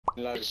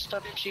Like,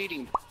 stop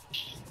cheating.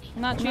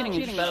 I'm not cheating,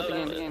 you're just bad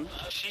at the game.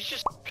 She's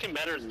just fucking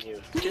better than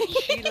you.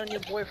 Just cheat on your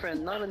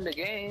boyfriend, not in the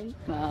game.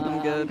 Nah,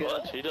 I'm good.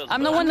 I'm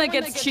I'm the one that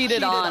gets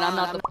cheated on. I'm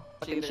not the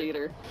fucking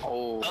cheater.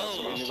 Oh, I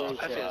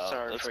feel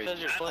sorry for you. That's 'cause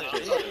you're playing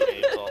video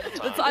games all the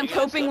time. I'm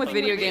coping with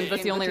video games.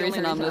 That's the only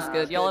reason I'm this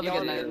good. Y'all have a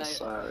good night.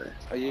 Sorry.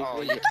 Are you?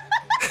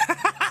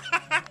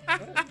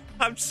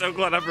 I'm so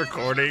glad I'm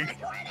recording.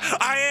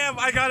 I am.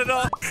 I got it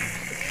all.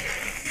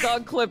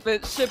 Dog, clip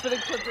it. Ship it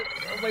and clip it.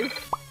 Oh my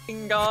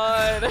f***ing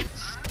god.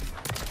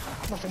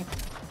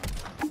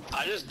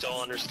 I just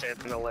don't understand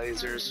the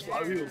lasers.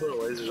 Why do people put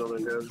lasers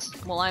on their guns?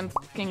 Well, I'm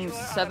fucking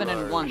 7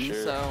 and 1,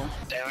 so.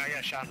 Damn, I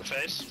got shot in the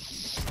face.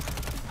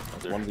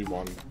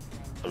 1v1.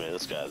 I mean,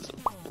 this guy's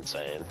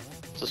insane.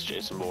 Is this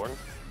Jason Bourne?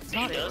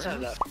 He does have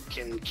that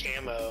fucking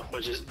camo,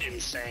 which is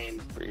insane.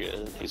 Pretty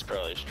good. He's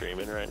probably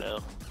streaming right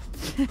now.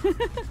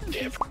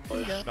 Yeah,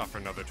 probably. Not for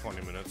another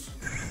 20 minutes.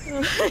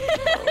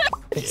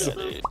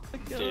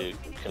 Yeah, dude,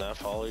 can I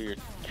follow your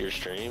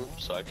stream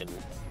so I can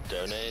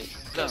donate?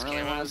 Don't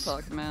really want to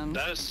talk, man.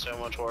 That is so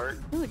much work.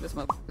 I feel like this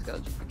motherfucker's gotta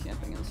just be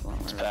camping in this one.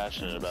 He's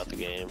passionate about the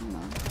game.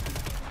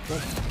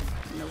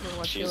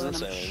 She's She's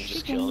insane.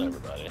 Just killed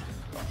everybody.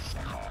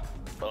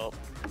 Oh,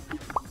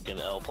 get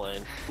an L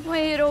plane.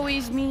 Wait,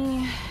 always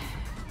me.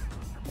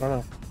 I don't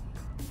know.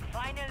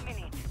 Final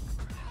minute.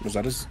 Was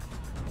that his?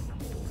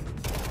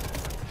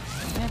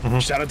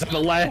 Shout out to the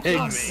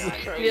legs.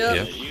 Yeah.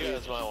 You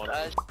guys might want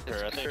to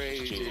her. I think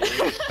she's Crazy. cheating.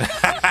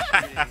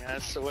 I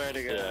swear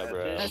to God. Yeah,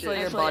 bro. I saw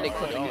your body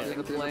clipping it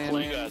with the You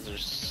land. guys are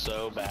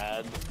so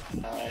bad.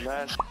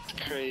 That's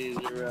crazy,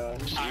 bro.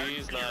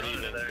 She's not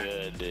even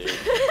good, dude.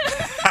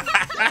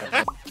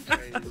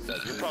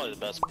 You're probably the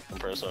best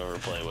person I've ever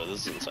played with.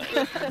 This is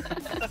insane.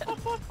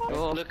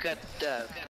 Cool. Look at that.